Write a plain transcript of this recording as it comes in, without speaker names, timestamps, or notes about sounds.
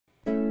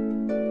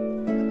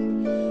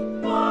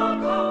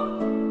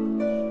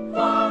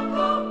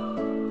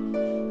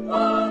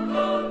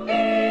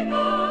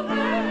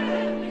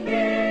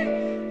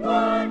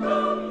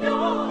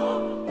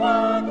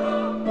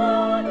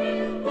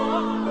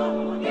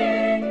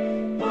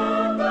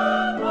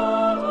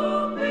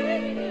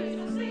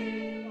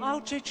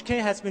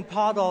RTHK has been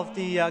part of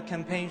the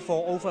campaign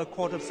for over a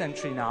quarter of a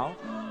century now.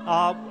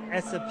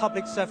 As a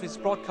public service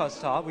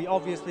broadcaster, we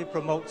obviously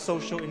promote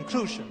social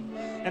inclusion.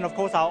 And of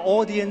course, our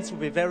audience will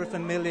be very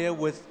familiar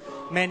with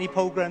many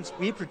programs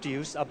we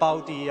produce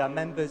about the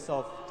members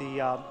of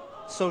the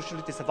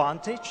socially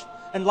disadvantaged,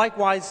 and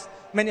likewise,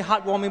 many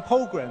heartwarming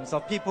programs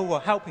of people who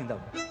are helping them.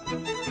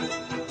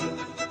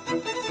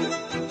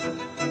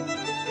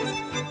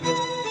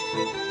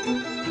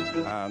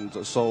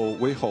 And so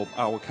we hope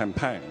our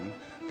campaign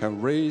can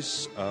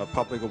raise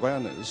public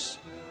awareness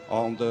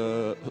on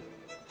the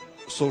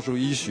social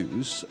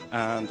issues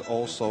and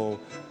also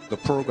the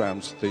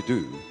programs they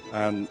do.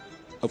 And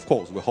of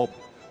course, we hope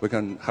we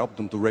can help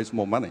them to raise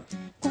more money.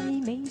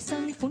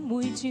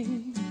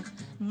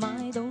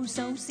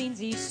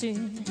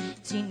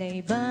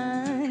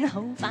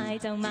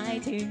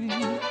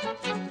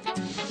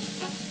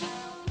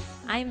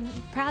 I'm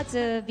proud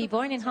to be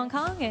born in Hong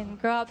Kong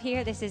and grow up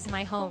here. This is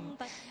my home.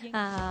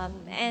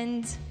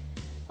 And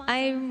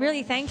I'm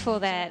really thankful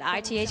that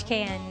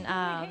RTHK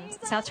and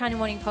South China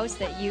Morning Post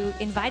that you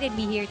invited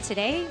me here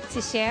today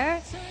to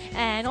share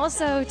and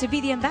also to be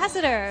the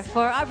ambassador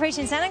for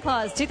Operation Santa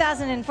Claus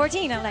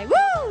 2014. I'm like,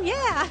 woo,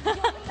 yeah!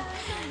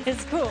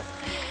 It's cool.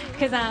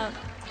 Because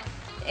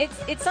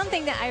it's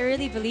something that I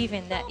really believe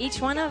in, that each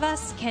one of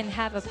us can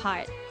have a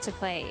part to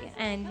play.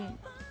 And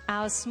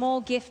our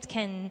small gift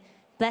can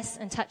bless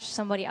and touch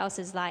somebody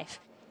else's life.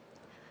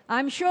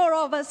 I'm sure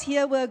all of us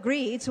here will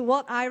agree to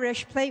what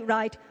Irish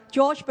playwright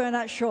George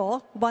Bernard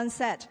Shaw once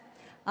said.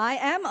 I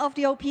am of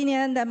the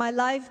opinion that my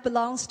life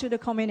belongs to the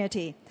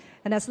community,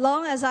 and as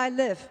long as I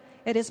live,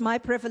 it is my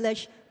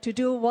privilege to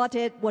do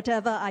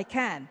whatever I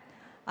can.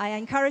 I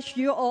encourage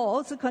you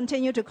all to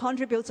continue to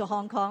contribute to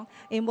Hong Kong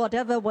in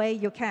whatever way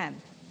you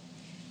can.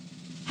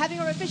 Having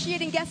our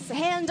officiating guests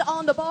hand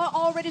on the bar,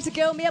 all ready to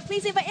go, may I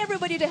please invite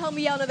everybody to help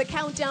me out on the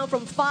countdown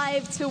from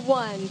 5 to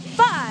 1.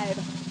 5,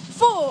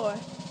 4,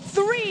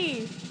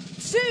 3,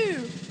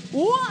 2,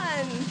 1.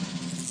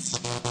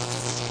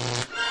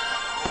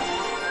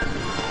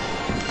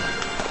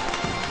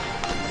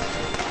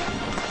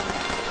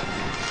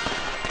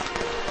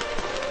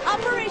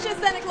 Operation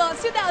Santa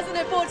Claus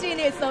 2014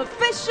 is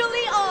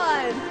officially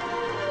on.